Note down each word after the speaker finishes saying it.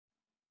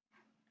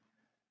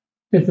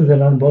This is an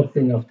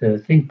unboxing of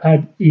the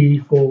ThinkPad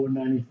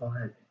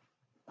E495.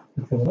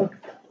 Let's have a look.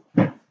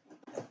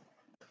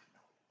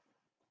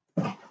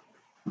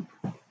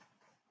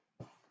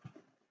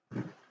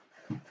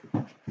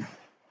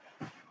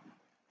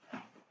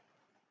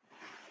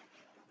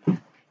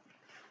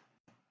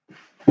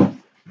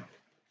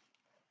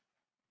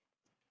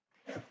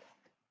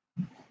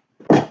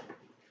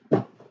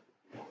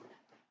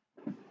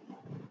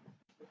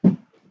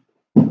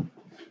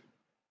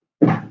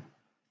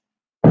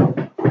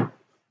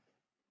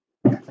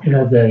 It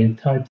has a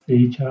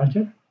Type-C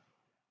charger.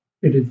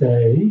 It is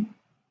a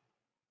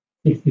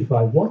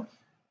 65 watts.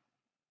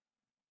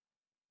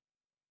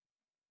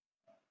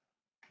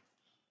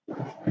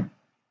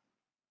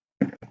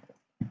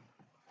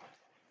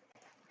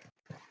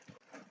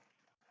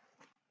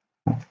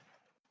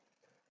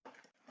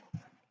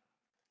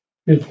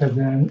 This has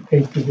an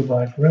 8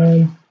 GB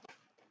RAM.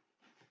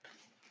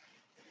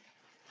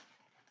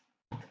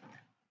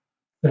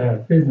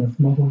 The business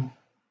model,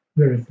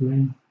 very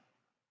slim.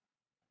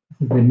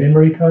 This is the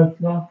memory card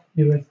slot,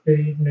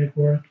 USB,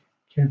 network,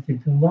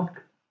 Kensington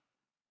lock.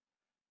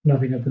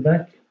 Nothing at the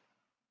back.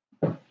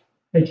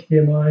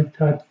 HDMI,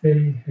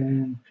 Type-C,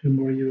 and 2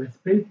 more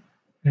USB,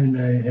 and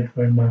a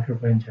headphone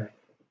microphone jack.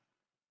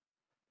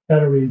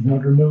 Battery is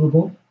not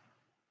removable.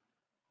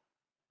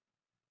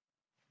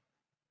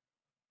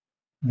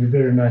 It's a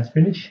very nice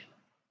finish.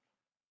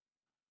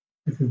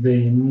 This is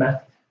the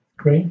matte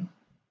screen,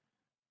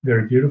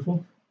 very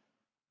beautiful.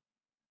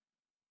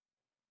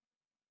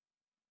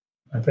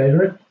 My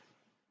favorite.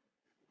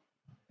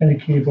 And the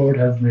keyboard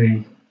has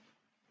the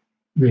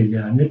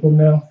nipple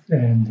mouse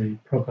and the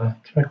proper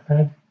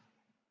trackpad.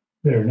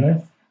 Very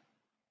nice.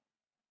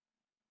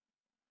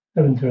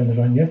 Haven't turned it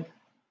on yet.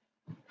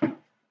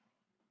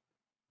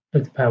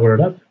 Let's power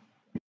it up.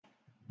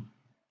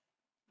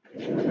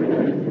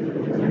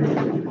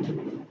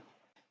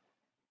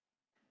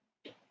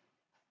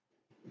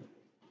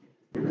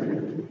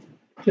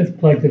 Just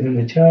plugged it in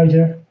the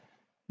charger.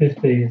 If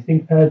the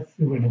ThinkPad,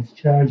 when it's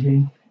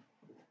charging,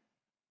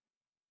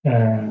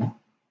 when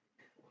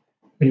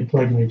you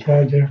plug in the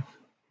charger,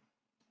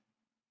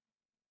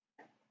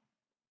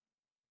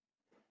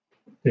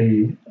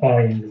 the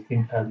eye in the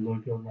ThinkPad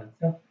logo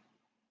lights up.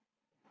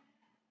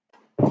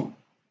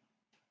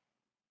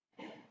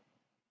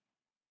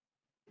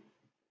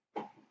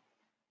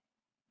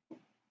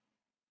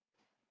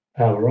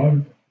 Power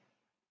on.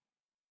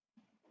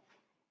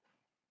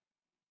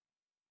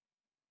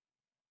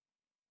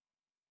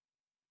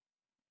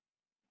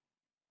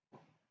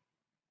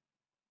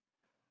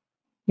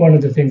 One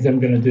of the things I'm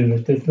going to do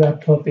with this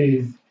laptop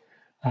is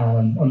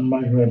I'm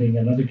migrating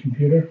another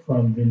computer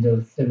from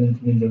Windows 7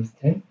 to Windows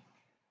 10.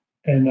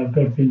 And I've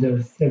got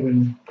Windows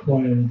 7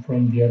 client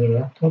from the other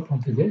laptop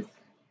onto this.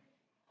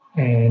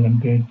 And I'm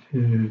going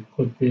to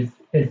put this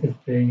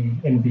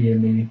SSD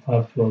NVMe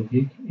 512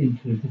 gig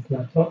into this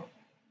laptop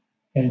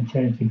and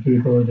change the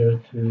boot order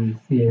to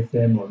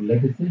CSM or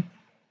Legacy,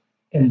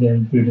 and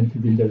then boot into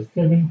Windows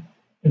 7,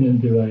 and then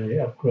do an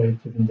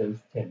upgrade to Windows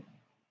 10.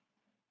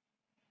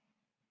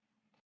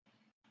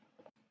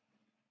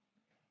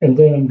 And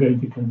then I'm going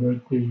to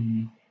convert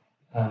the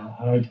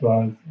hard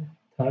drive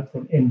type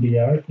from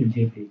NBR to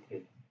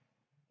GPT.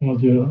 And I'll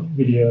do a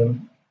video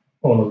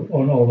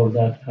on all of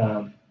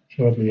that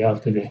shortly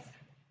after this.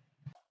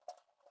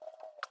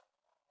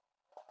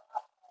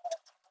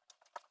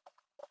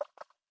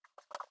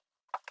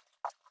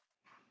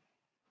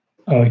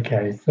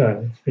 Okay,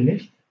 so it's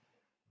finished.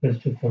 Let's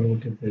just have a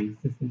look at the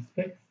system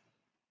specs.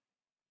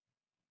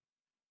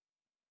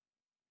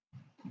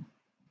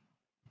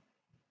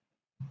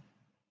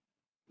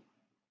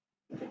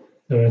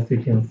 So as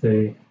you can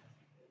see,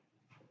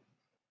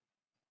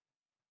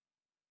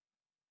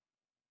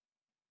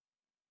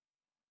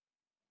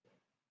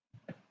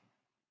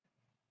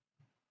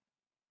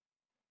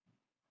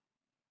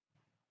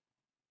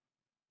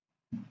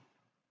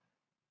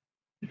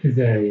 it is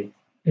a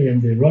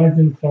AMD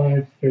Ryzen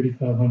 5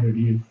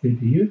 3500U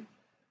CPU,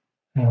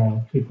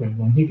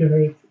 2.1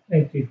 GHz,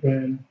 8 GB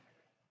RAM,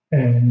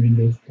 and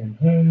Windows 10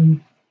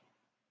 Home.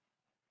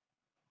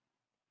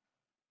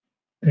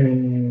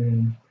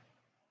 And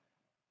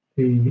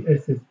the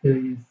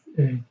SSD is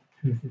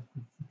 256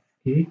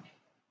 gig.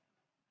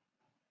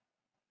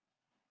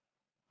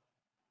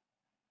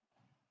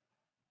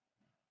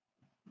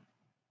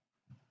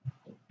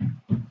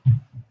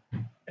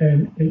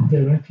 And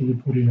they're actually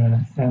putting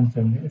a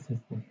Samsung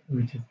SSD,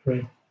 which is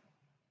great.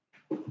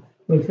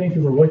 Well, thank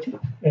you for watching,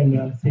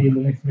 and see you in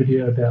the next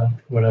video about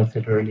what I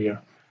said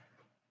earlier.